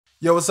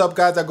Yo, what's up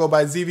guys? I go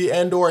by ZV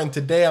Endor, and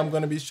today I'm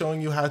going to be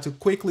showing you how to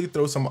quickly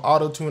throw some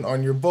auto-tune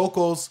on your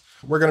vocals.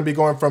 We're going to be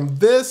going from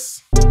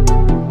this.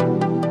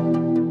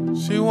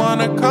 She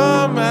wanna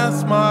come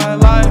mess my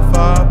life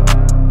up,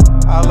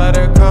 I let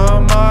her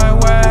come my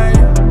way.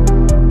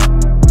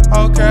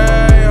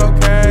 Okay,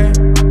 okay.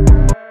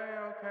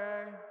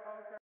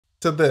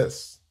 To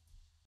this.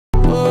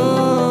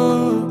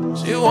 Ooh,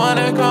 she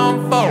wanna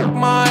come fuck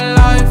my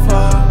life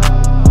up,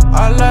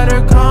 I let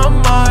her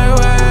come my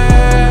way.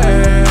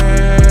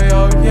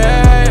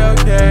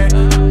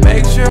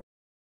 Make sure.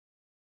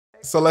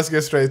 So let's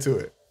get straight to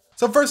it.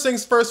 So first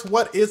things first,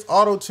 what is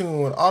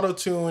Autotune?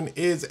 Autotune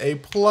is a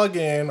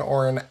plugin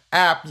or an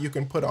app you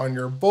can put on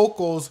your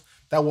vocals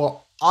that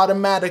will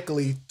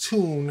automatically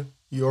tune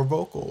your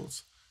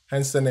vocals.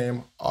 Hence the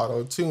name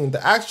Autotune.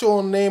 The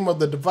actual name of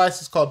the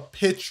device is called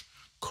pitch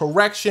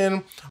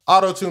correction.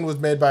 Autotune was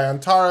made by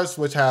Antares,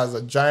 which has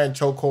a giant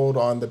chokehold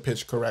on the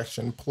pitch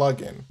correction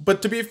plugin.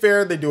 But to be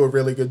fair, they do a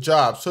really good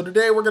job. So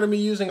today we're going to be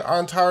using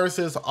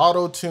Antares's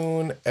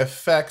Autotune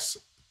FX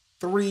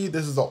 3.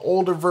 This is an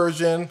older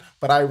version,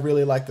 but I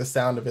really like the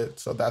sound of it,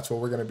 so that's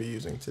what we're going to be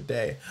using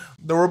today.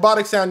 The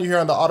robotic sound you hear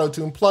on the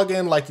Autotune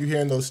plugin, like you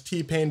hear in those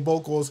T-Pain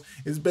vocals,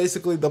 is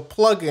basically the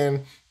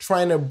plugin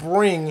trying to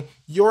bring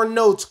your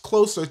notes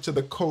closer to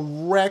the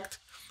correct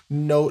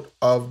note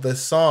of the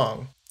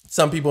song.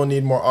 Some people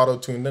need more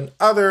auto-tune than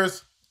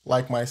others.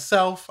 Like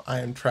myself, I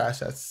am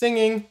trash at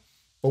singing,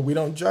 but we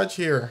don't judge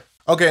here.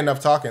 Okay,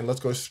 enough talking. Let's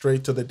go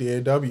straight to the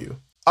DAW.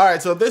 All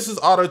right, so this is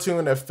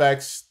Autotune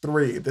FX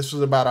 3. This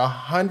was about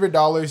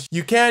 $100.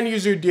 You can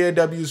use your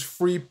DAW's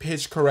free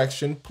pitch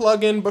correction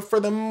plugin, but for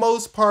the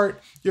most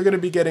part, you're gonna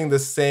be getting the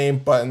same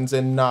buttons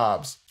and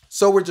knobs.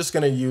 So we're just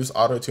gonna use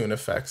Autotune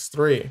FX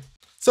 3.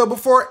 So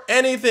before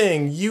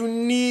anything, you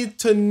need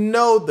to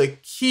know the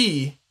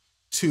key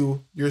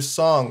to your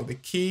song, the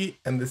key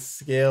and the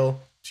scale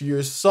to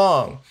your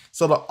song,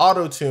 so the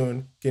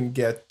auto-tune can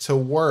get to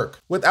work.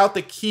 Without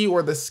the key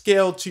or the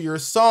scale to your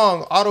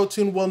song,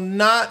 auto-tune will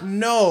not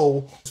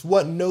know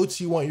what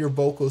notes you want your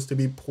vocals to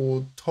be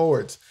pulled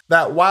towards.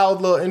 That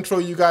wild little intro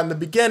you got in the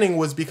beginning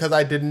was because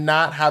I did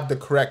not have the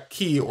correct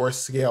key or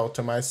scale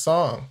to my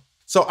song.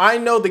 So I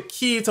know the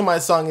key to my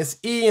song is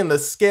E and the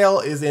scale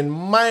is in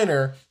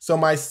minor, so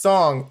my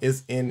song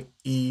is in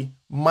E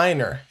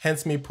minor,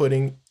 hence me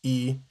putting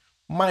E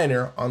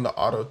minor on the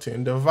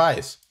Autotune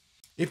device.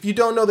 If you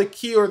don't know the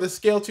key or the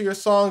scale to your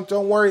song,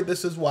 don't worry,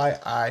 this is why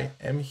I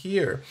am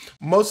here.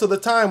 Most of the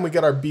time we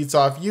get our beats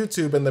off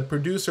YouTube and the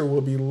producer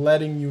will be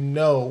letting you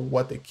know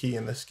what the key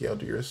and the scale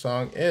to your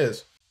song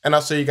is. And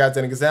I'll show you guys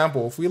an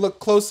example. If we look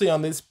closely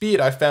on this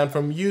beat I found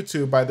from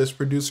YouTube by this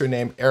producer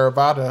named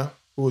Aravada,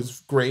 who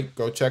is great,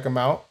 go check him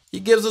out. He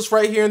gives us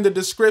right here in the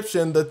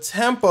description the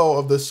tempo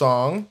of the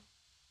song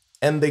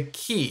and the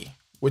key,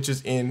 which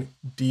is in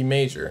D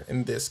major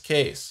in this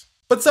case.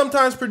 But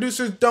sometimes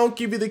producers don't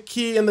give you the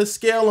key and the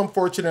scale,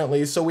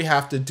 unfortunately, so we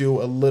have to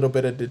do a little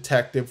bit of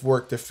detective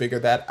work to figure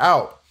that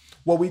out.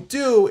 What we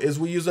do is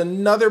we use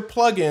another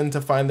plugin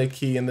to find the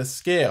key and the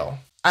scale.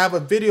 I have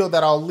a video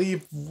that I'll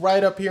leave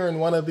right up here in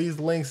one of these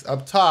links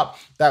up top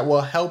that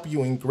will help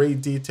you in great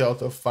detail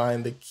to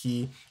find the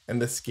key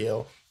and the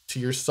scale to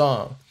your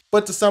song.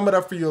 But to sum it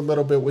up for you a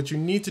little bit, what you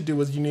need to do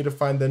is you need to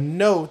find the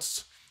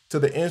notes to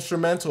the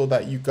instrumental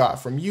that you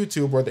got from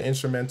YouTube or the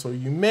instrumental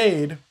you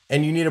made,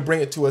 and you need to bring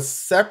it to a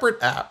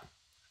separate app,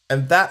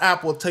 and that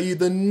app will tell you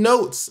the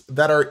notes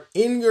that are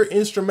in your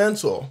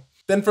instrumental.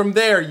 Then from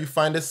there, you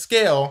find a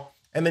scale,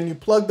 and then you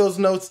plug those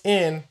notes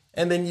in,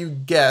 and then you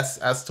guess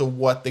as to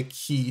what the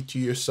key to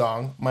your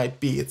song might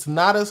be. It's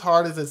not as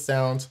hard as it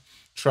sounds,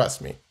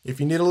 trust me.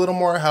 If you need a little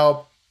more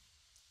help,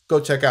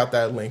 go check out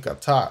that link up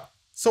top.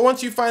 So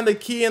once you find the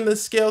key and the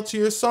scale to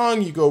your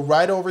song, you go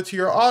right over to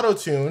your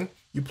Autotune,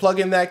 you plug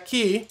in that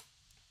key,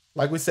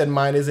 like we said,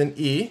 mine is in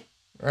E,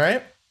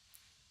 right?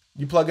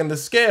 You plug in the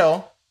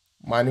scale,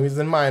 mine is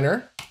in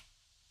minor,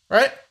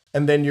 right?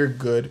 And then you're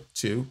good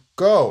to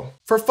go.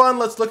 For fun,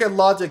 let's look at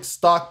Logic's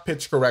stock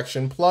pitch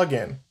correction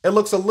plugin. It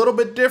looks a little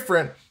bit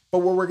different, but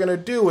what we're gonna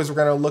do is we're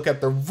gonna look at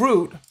the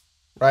root,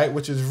 right?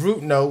 Which is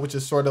root note, which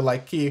is sort of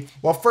like key.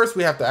 Well, first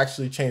we have to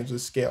actually change the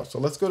scale. So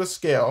let's go to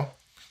scale.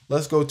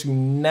 Let's go to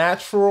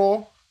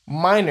natural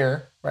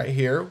minor right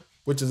here,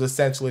 which is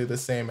essentially the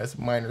same as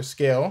minor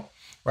scale,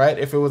 right?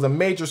 If it was a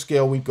major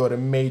scale, we'd go to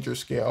major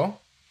scale.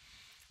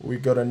 We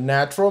go to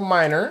natural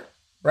minor,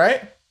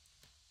 right?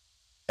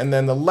 And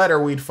then the letter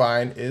we'd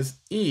find is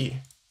E.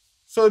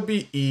 So it'd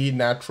be E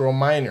natural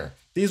minor.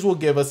 These will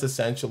give us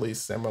essentially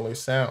similar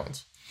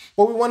sounds.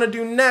 What we want to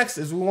do next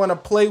is we want to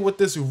play with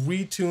this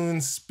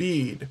retune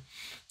speed.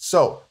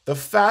 So the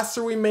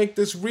faster we make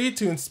this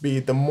retune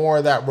speed, the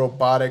more that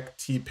robotic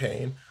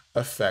T-Pain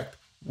effect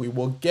we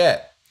will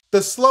get.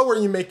 The slower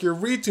you make your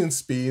retune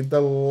speed,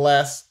 the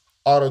less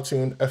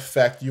auto-tune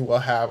effect you will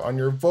have on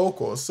your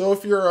vocals. So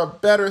if you're a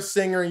better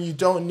singer and you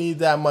don't need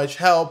that much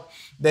help,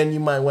 then you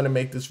might want to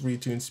make this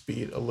retune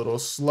speed a little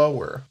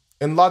slower.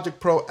 In Logic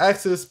Pro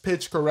X's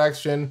pitch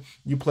correction,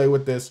 you play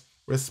with this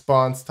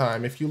response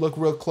time. If you look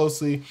real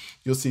closely,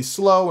 you'll see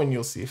slow and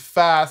you'll see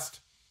fast.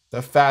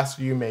 The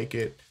faster you make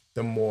it,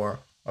 the more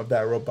of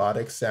that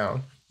robotic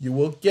sound you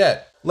will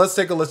get. Let's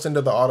take a listen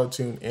to the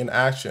Autotune in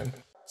action.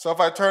 So if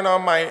I turn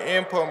on my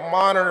input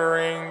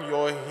monitoring,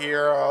 you'll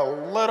hear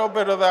a little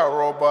bit of that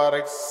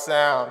robotic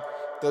sound.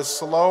 The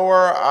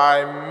slower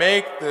I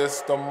make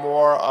this, the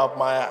more of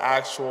my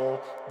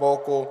actual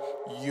vocal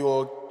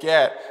you'll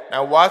get.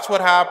 Now watch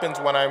what happens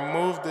when I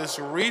move this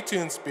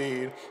retune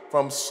speed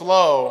from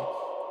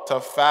slow to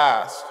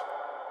fast.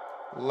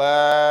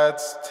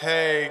 Let's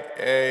take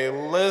a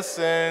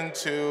listen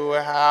to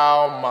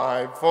how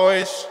my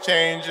voice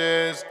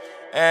changes,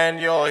 and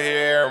you'll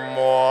hear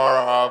more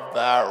of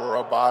that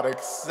robotic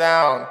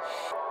sound.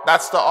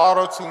 That's the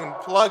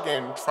Autotune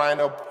plugin trying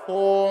to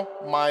pull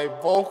my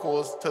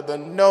vocals to the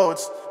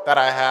notes that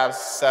I have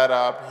set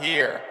up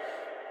here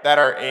that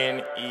are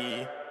in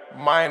E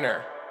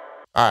minor.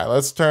 All right,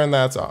 let's turn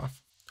that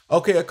off.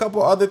 Okay, a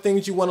couple other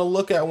things you want to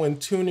look at when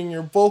tuning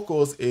your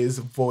vocals is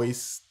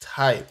voice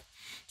type.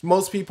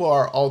 Most people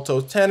are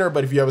alto tenor,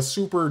 but if you have a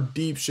super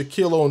deep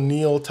Shaquille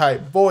O'Neal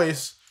type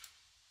voice,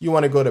 you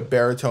want to go to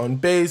baritone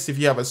bass. If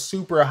you have a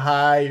super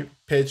high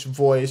pitched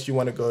voice, you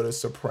want to go to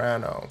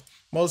soprano.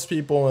 Most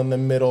people in the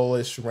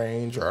middle-ish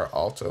range are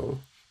alto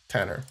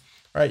tenor,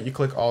 right? You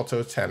click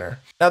alto tenor.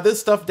 Now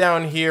this stuff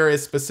down here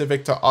is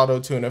specific to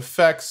Autotune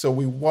effects, so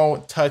we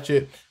won't touch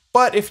it.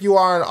 But if you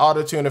are in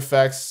Autotune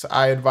effects,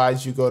 I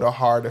advise you go to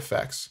hard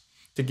effects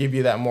to give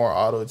you that more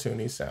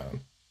auto-tuney sound.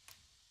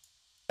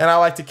 And I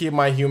like to keep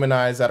my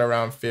humanize at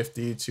around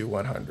 50 to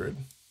 100.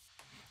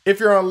 If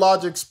you're on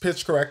Logic's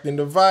pitch correcting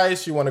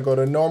device, you want to go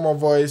to normal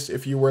voice.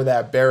 If you were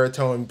that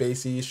baritone,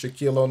 bassy,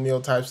 Shaquille O'Neal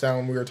type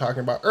sound we were talking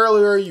about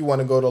earlier, you want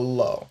to go to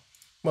low.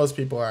 Most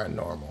people are at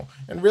normal.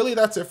 And really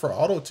that's it for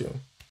Autotune.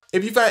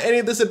 If you found any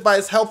of this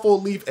advice helpful,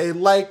 leave a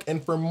like.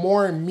 And for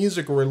more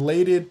music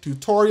related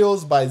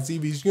tutorials by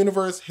ZV's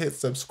Universe, hit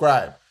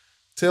subscribe.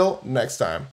 Till next time.